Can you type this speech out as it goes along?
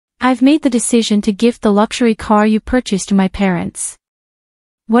I've made the decision to gift the luxury car you purchased to my parents.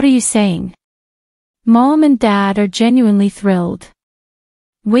 What are you saying? Mom and Dad are genuinely thrilled.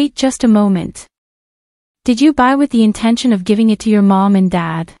 Wait just a moment. Did you buy with the intention of giving it to your mom and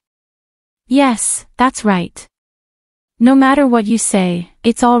dad? Yes, that's right. No matter what you say,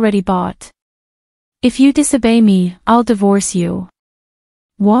 it's already bought. If you disobey me, I'll divorce you.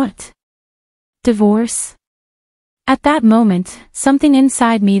 What? Divorce? At that moment, something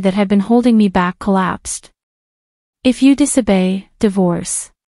inside me that had been holding me back collapsed. If you disobey,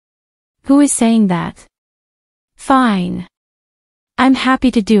 divorce. Who is saying that? Fine. I'm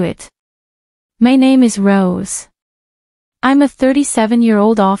happy to do it. My name is Rose. I'm a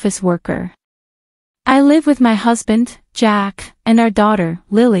 37-year-old office worker. I live with my husband, Jack, and our daughter,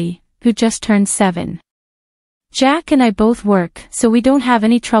 Lily, who just turned 7. Jack and I both work, so we don't have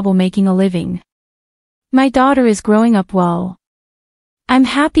any trouble making a living. My daughter is growing up well. I'm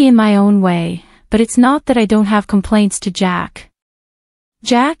happy in my own way, but it's not that I don't have complaints to Jack.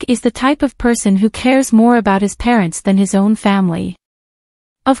 Jack is the type of person who cares more about his parents than his own family.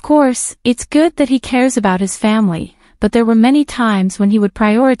 Of course, it's good that he cares about his family, but there were many times when he would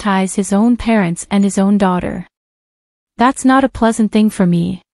prioritize his own parents and his own daughter. That's not a pleasant thing for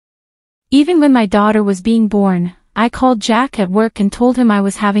me. Even when my daughter was being born, I called Jack at work and told him I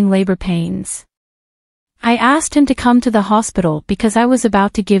was having labor pains. I asked him to come to the hospital because I was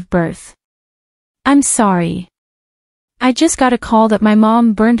about to give birth. I'm sorry. I just got a call that my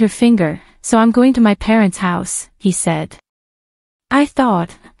mom burned her finger, so I'm going to my parents' house, he said. I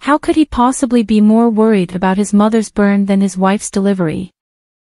thought, how could he possibly be more worried about his mother's burn than his wife's delivery?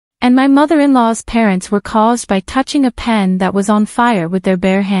 And my mother-in-law's parents were caused by touching a pen that was on fire with their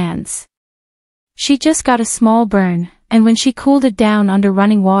bare hands. She just got a small burn, and when she cooled it down under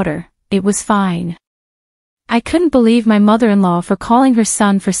running water, it was fine. I couldn't believe my mother-in-law for calling her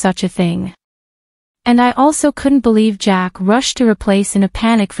son for such a thing. And I also couldn't believe Jack rushed to her place in a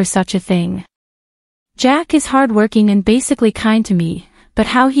panic for such a thing. Jack is hardworking and basically kind to me, but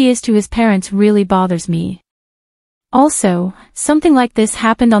how he is to his parents really bothers me. Also, something like this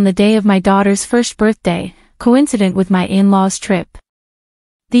happened on the day of my daughter's first birthday, coincident with my in-laws' trip.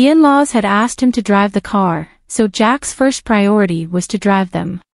 The in-laws had asked him to drive the car, so Jack's first priority was to drive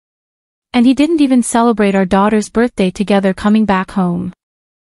them. And he didn't even celebrate our daughter's birthday together coming back home.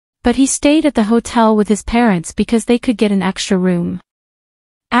 But he stayed at the hotel with his parents because they could get an extra room.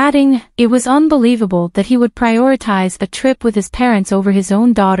 Adding, it was unbelievable that he would prioritize a trip with his parents over his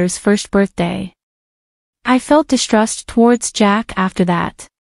own daughter's first birthday. I felt distrust towards Jack after that.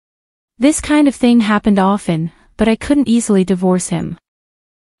 This kind of thing happened often, but I couldn't easily divorce him.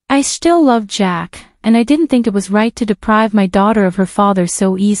 I still loved Jack, and I didn't think it was right to deprive my daughter of her father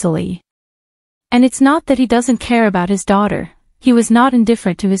so easily. And it's not that he doesn't care about his daughter. He was not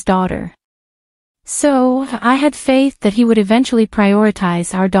indifferent to his daughter. So, I had faith that he would eventually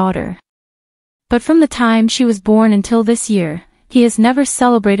prioritize our daughter. But from the time she was born until this year, he has never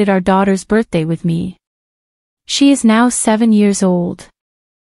celebrated our daughter's birthday with me. She is now 7 years old.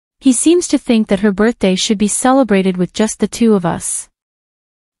 He seems to think that her birthday should be celebrated with just the two of us.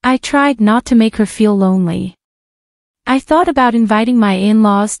 I tried not to make her feel lonely. I thought about inviting my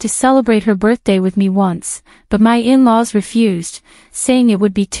in-laws to celebrate her birthday with me once, but my in-laws refused, saying it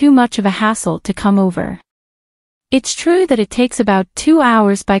would be too much of a hassle to come over. It's true that it takes about 2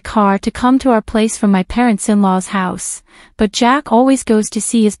 hours by car to come to our place from my parents-in-law's house, but Jack always goes to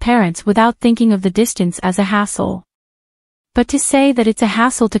see his parents without thinking of the distance as a hassle. But to say that it's a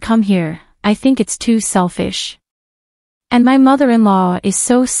hassle to come here, I think it's too selfish. And my mother-in-law is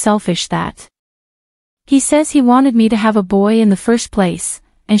so selfish that he says he wanted me to have a boy in the first place,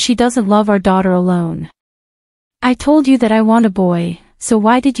 and she doesn't love our daughter alone. I told you that I want a boy, so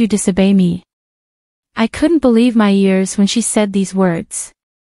why did you disobey me? I couldn't believe my ears when she said these words.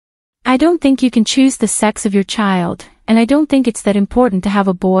 I don't think you can choose the sex of your child, and I don't think it's that important to have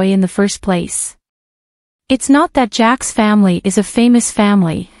a boy in the first place. It's not that Jack's family is a famous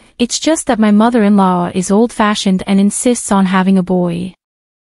family, it's just that my mother-in-law is old-fashioned and insists on having a boy.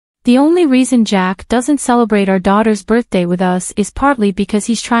 The only reason Jack doesn't celebrate our daughter's birthday with us is partly because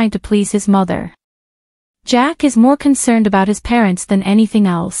he's trying to please his mother. Jack is more concerned about his parents than anything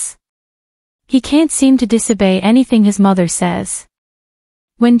else. He can't seem to disobey anything his mother says.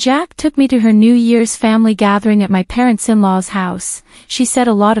 When Jack took me to her New Year's family gathering at my parents-in-law's house, she said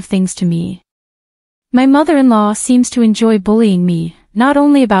a lot of things to me. My mother-in-law seems to enjoy bullying me, not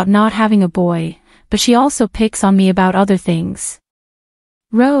only about not having a boy, but she also picks on me about other things.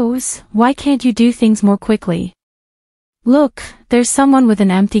 Rose, why can't you do things more quickly? Look, there's someone with an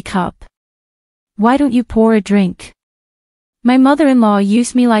empty cup. Why don't you pour a drink? My mother-in-law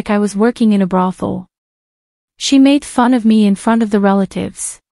used me like I was working in a brothel. She made fun of me in front of the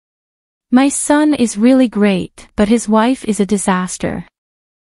relatives. My son is really great, but his wife is a disaster.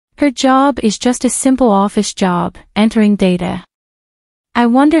 Her job is just a simple office job, entering data. I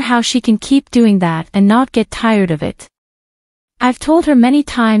wonder how she can keep doing that and not get tired of it. I've told her many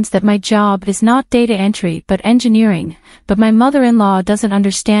times that my job is not data entry but engineering, but my mother-in-law doesn't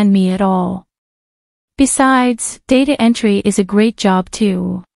understand me at all. Besides, data entry is a great job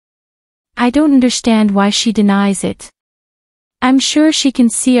too. I don't understand why she denies it. I'm sure she can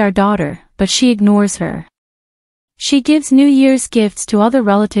see our daughter, but she ignores her. She gives New Year's gifts to other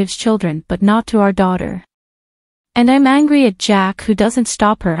relatives' children but not to our daughter. And I'm angry at Jack who doesn't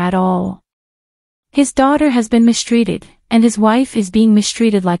stop her at all. His daughter has been mistreated, and his wife is being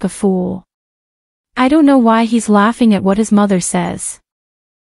mistreated like a fool. I don't know why he's laughing at what his mother says.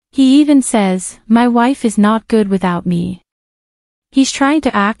 He even says, my wife is not good without me. He's trying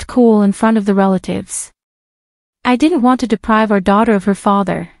to act cool in front of the relatives. I didn't want to deprive our daughter of her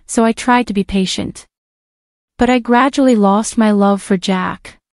father, so I tried to be patient. But I gradually lost my love for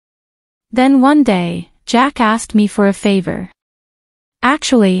Jack. Then one day, Jack asked me for a favor.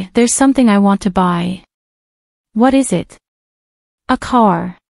 Actually, there's something I want to buy. What is it? A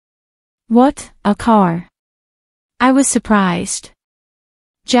car. What, a car? I was surprised.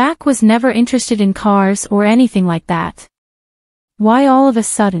 Jack was never interested in cars or anything like that. Why all of a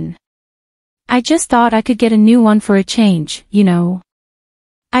sudden? I just thought I could get a new one for a change, you know.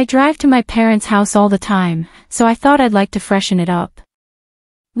 I drive to my parents' house all the time, so I thought I'd like to freshen it up.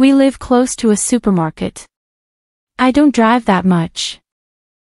 We live close to a supermarket. I don't drive that much.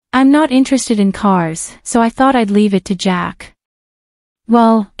 I'm not interested in cars, so I thought I'd leave it to Jack.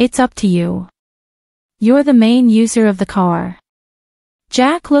 Well, it's up to you. You're the main user of the car.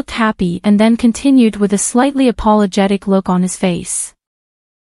 Jack looked happy and then continued with a slightly apologetic look on his face.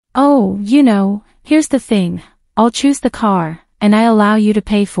 Oh, you know, here's the thing, I'll choose the car, and I allow you to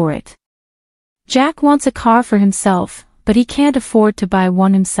pay for it. Jack wants a car for himself, but he can't afford to buy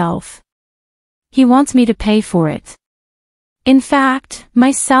one himself. He wants me to pay for it. In fact,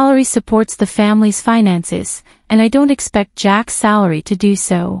 my salary supports the family's finances, and I don't expect Jack's salary to do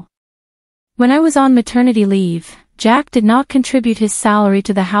so. When I was on maternity leave, Jack did not contribute his salary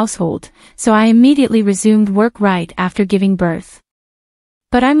to the household, so I immediately resumed work right after giving birth.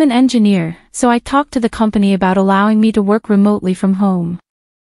 But I'm an engineer, so I talked to the company about allowing me to work remotely from home.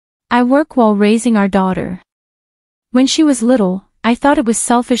 I work while raising our daughter. When she was little, I thought it was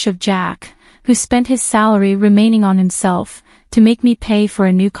selfish of Jack, who spent his salary remaining on himself, to make me pay for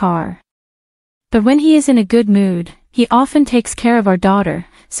a new car. But when he is in a good mood, he often takes care of our daughter,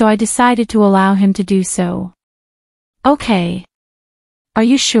 so I decided to allow him to do so. Okay. Are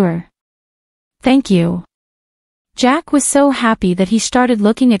you sure? Thank you. Jack was so happy that he started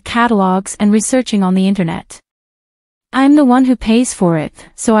looking at catalogs and researching on the internet. I'm the one who pays for it,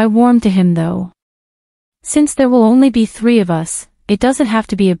 so I warmed to him though. Since there will only be 3 of us, it doesn't have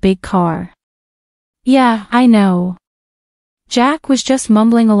to be a big car. Yeah, I know. Jack was just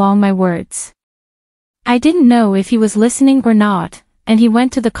mumbling along my words. I didn't know if he was listening or not, and he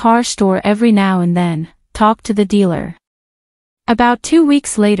went to the car store every now and then, talked to the dealer. About 2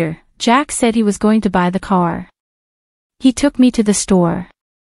 weeks later, Jack said he was going to buy the car. He took me to the store.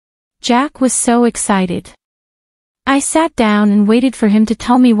 Jack was so excited. I sat down and waited for him to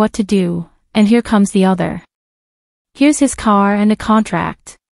tell me what to do, and here comes the other. Here's his car and a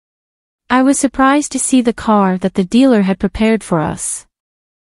contract. I was surprised to see the car that the dealer had prepared for us.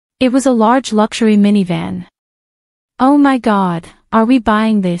 It was a large luxury minivan. Oh my God, are we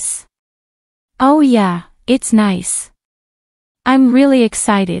buying this? Oh yeah, it's nice. I'm really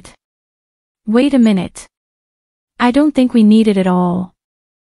excited. Wait a minute. I don't think we need it at all.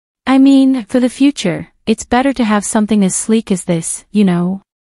 I mean, for the future, it's better to have something as sleek as this, you know.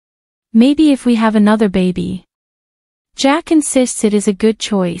 Maybe if we have another baby. Jack insists it is a good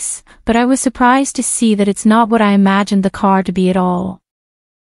choice, but I was surprised to see that it's not what I imagined the car to be at all.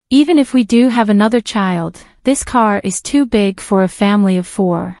 Even if we do have another child, this car is too big for a family of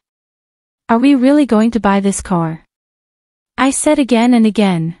 4. Are we really going to buy this car? I said again and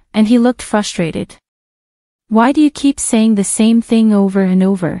again, and he looked frustrated. Why do you keep saying the same thing over and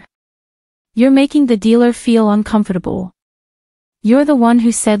over? You're making the dealer feel uncomfortable. You're the one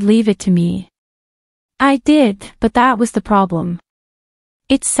who said leave it to me. I did, but that was the problem.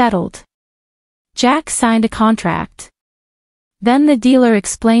 It's settled. Jack signed a contract. Then the dealer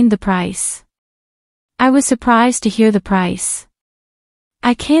explained the price. I was surprised to hear the price.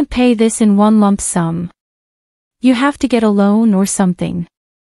 I can't pay this in one lump sum. You have to get a loan or something.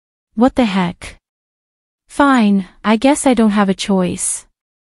 What the heck? Fine, I guess I don't have a choice.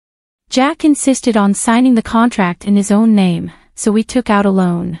 Jack insisted on signing the contract in his own name, so we took out a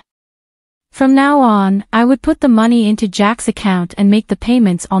loan. From now on, I would put the money into Jack's account and make the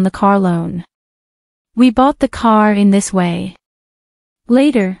payments on the car loan. We bought the car in this way.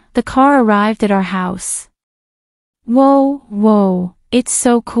 Later, the car arrived at our house. Whoa, it's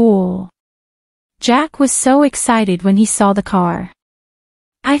so cool. Jack was so excited when he saw the car.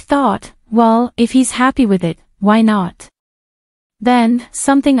 I thought, well, if he's happy with it, why not? Then,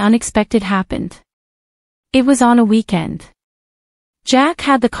 something unexpected happened. It was on a weekend. Jack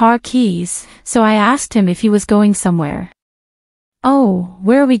had the car keys, so I asked him if he was going somewhere. Oh,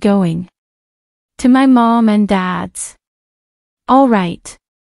 where are we going? To my mom and dad's. All right.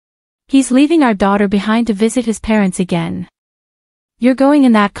 He's leaving our daughter behind to visit his parents again. You're going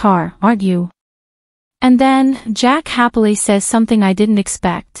in that car, aren't you? And then, Jack happily says something I didn't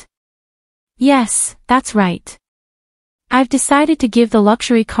expect. Yes, that's right. I've decided to give the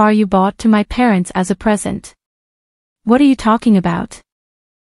luxury car you bought to my parents as a present. What are you talking about?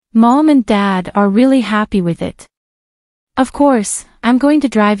 Mom and Dad are really happy with it. Of course, I'm going to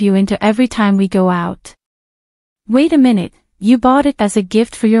drive you into every time we go out. Wait a minute, you bought it as a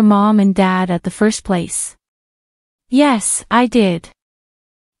gift for your mom and dad at the first place. Yes, I did.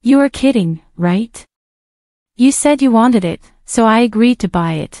 You are kidding, right? You said you wanted it, so I agreed to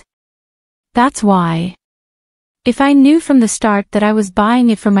buy it. That's why. If I knew from the start that I was buying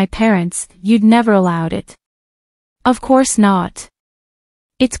it for my parents, you'd never allowed it. Of course not.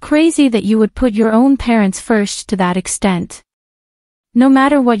 It's crazy that you would put your own parents first to that extent. No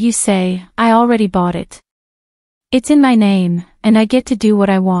matter what you say, I already bought it. It's in my name, and I get to do what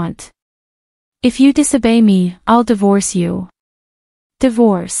I want. If you disobey me, I'll divorce you.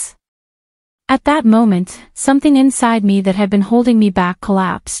 Divorce. At that moment, something inside me that had been holding me back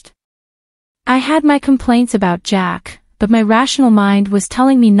collapsed. I had my complaints about Jack, but my rational mind was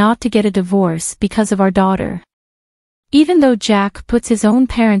telling me not to get a divorce because of our daughter. Even though Jack puts his own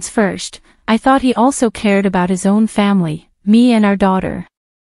parents first, I thought he also cared about his own family, me and our daughter.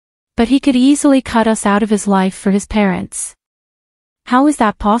 But he could easily cut us out of his life for his parents. How is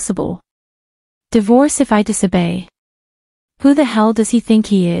that possible? Divorce if I disobey. Who the hell does he think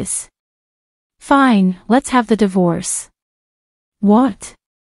he is? Fine, let's have the divorce. What?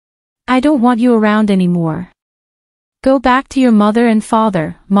 I don't want you around anymore. Go back to your mother and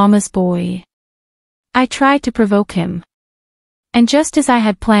father, mama's boy. I tried to provoke him. And just as I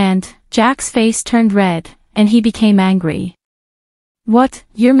had planned, Jack's face turned red, and he became angry. What,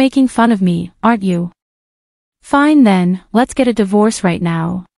 you're making fun of me, aren't you? Fine then, let's get a divorce right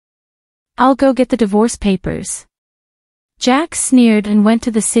now. I'll go get the divorce papers. Jack sneered and went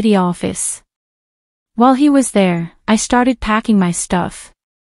to the city office. While he was there, I started packing my stuff.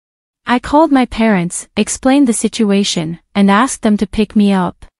 I called my parents, explained the situation, and asked them to pick me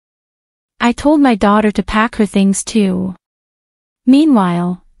up. I told my daughter to pack her things too.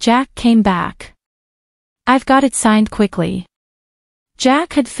 Meanwhile, Jack came back. I've got it signed quickly.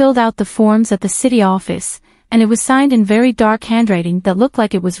 Jack had filled out the forms at the city office, and it was signed in very dark handwriting that looked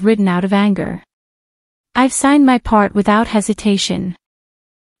like it was written out of anger. I've signed my part without hesitation.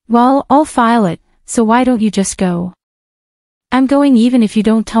 Well, I'll file it, so why don't you just go? I'm going even if you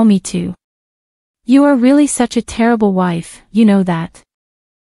don't tell me to. You are really such a terrible wife, you know that.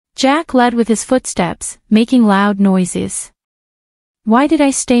 Jack led with his footsteps, making loud noises. Why did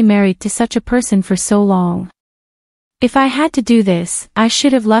I stay married to such a person for so long? If I had to do this, I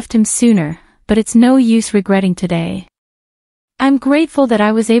should have left him sooner, but it's no use regretting today. I'm grateful that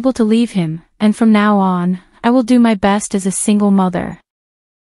I was able to leave him, and from now on, I will do my best as a single mother.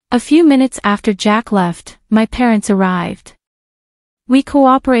 A few minutes after Jack left, my parents arrived. We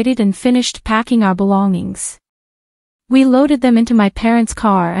cooperated and finished packing our belongings. We loaded them into my parents'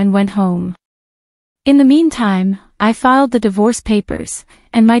 car and went home. In the meantime, I filed the divorce papers,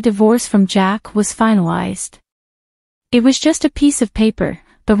 and my divorce from Jack was finalized. It was just a piece of paper,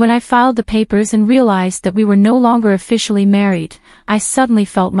 but when I filed the papers and realized that we were no longer officially married, I suddenly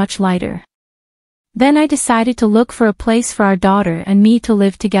felt much lighter. Then I decided to look for a place for our daughter and me to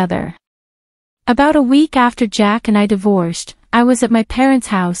live together. About a week after Jack and I divorced, I was at my parents'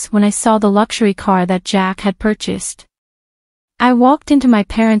 house when I saw the luxury car that Jack had purchased. I walked into my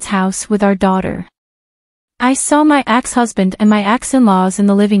parents' house with our daughter. I saw my ex-husband and my ex-in-laws in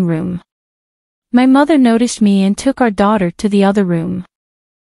the living room. My mother noticed me and took our daughter to the other room.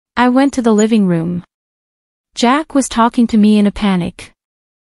 I went to the living room. Jack was talking to me in a panic.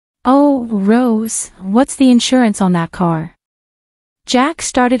 Oh, Rose, what's the insurance on that car? Jack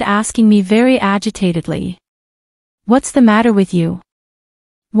started asking me very agitatedly. What's the matter with you?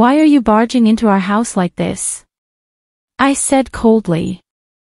 Why are you barging into our house like this? I said coldly.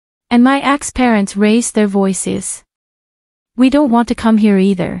 And my ex-parents raised their voices. We don't want to come here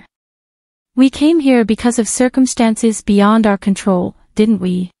either. We came here because of circumstances beyond our control, didn't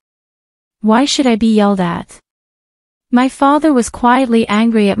we? Why should I be yelled at? My father was quietly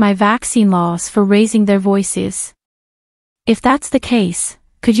angry at my vaccine laws for raising their voices. If that's the case,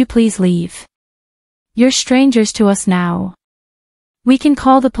 could you please leave? You're strangers to us now. We can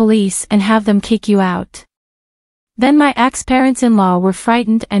call the police and have them kick you out. Then my ex-parents-in-law were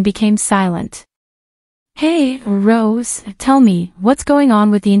frightened and became silent. Hey, Rose, tell me, what's going on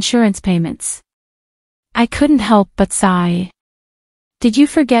with the insurance payments? I couldn't help but sigh. Did you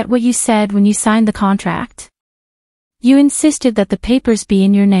forget what you said when you signed the contract? You insisted that the papers be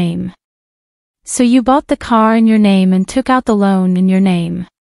in your name. So you bought the car in your name and took out the loan in your name.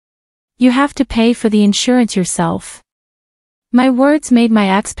 You have to pay for the insurance yourself. My words made my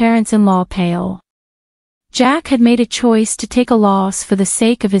ex-parents-in-law pale. Jack had made a choice to take a loss for the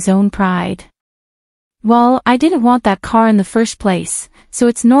sake of his own pride. Well, I didn't want that car in the first place, so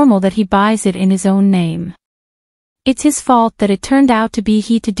it's normal that he buys it in his own name. It's his fault that it turned out to be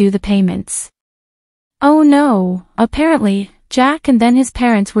he to do the payments. Oh no, apparently, Jack and then his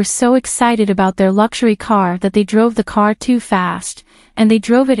parents were so excited about their luxury car that they drove the car too fast, and they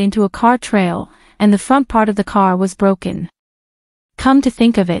drove it into a car trail, and the front part of the car was broken. Come to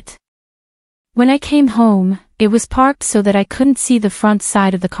think of it. When I came home, it was parked so that I couldn't see the front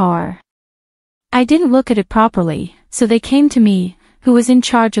side of the car. I didn't look at it properly, so they came to me, who was in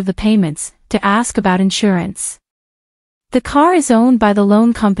charge of the payments, to ask about insurance. The car is owned by the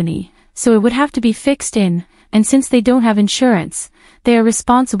loan company, so it would have to be fixed in, and since they don't have insurance, they are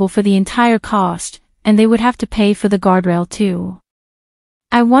responsible for the entire cost, and they would have to pay for the guardrail too.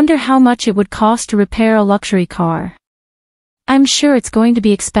 I wonder how much it would cost to repair a luxury car. I'm sure it's going to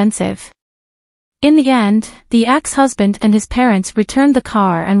be expensive. In the end, the ex-husband and his parents returned the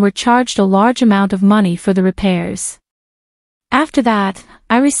car and were charged a large amount of money for the repairs. After that,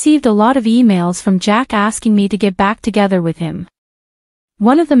 I received a lot of emails from Jack asking me to get back together with him.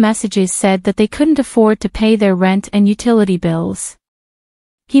 One of the messages said that they couldn't afford to pay their rent and utility bills.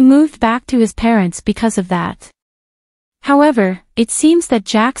 He moved back to his parents because of that. However, it seems that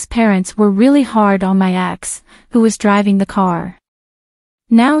Jack's parents were really hard on my ex, who was driving the car.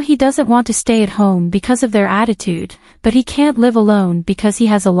 Now he doesn't want to stay at home because of their attitude, but he can't live alone because he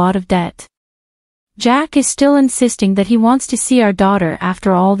has a lot of debt. Jack is still insisting that he wants to see our daughter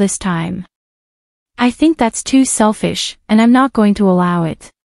after all this time. I think that's too selfish, and I'm not going to allow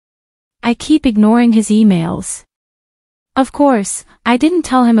it. I keep ignoring his emails. Of course, I didn't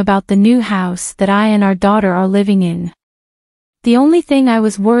tell him about the new house that I and our daughter are living in. The only thing I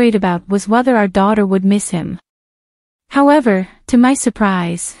was worried about was whether our daughter would miss him. However, to my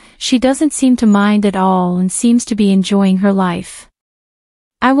surprise, she doesn't seem to mind at all and seems to be enjoying her life.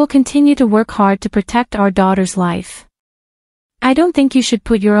 I will continue to work hard to protect our daughter's life. I don't think you should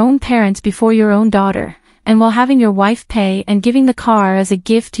put your own parents before your own daughter, and while having your wife pay and giving the car as a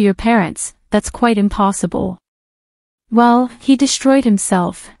gift to your parents, that's quite impossible. Well, he destroyed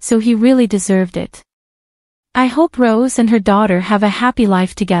himself, so he really deserved it. I hope Rose and her daughter have a happy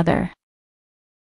life together.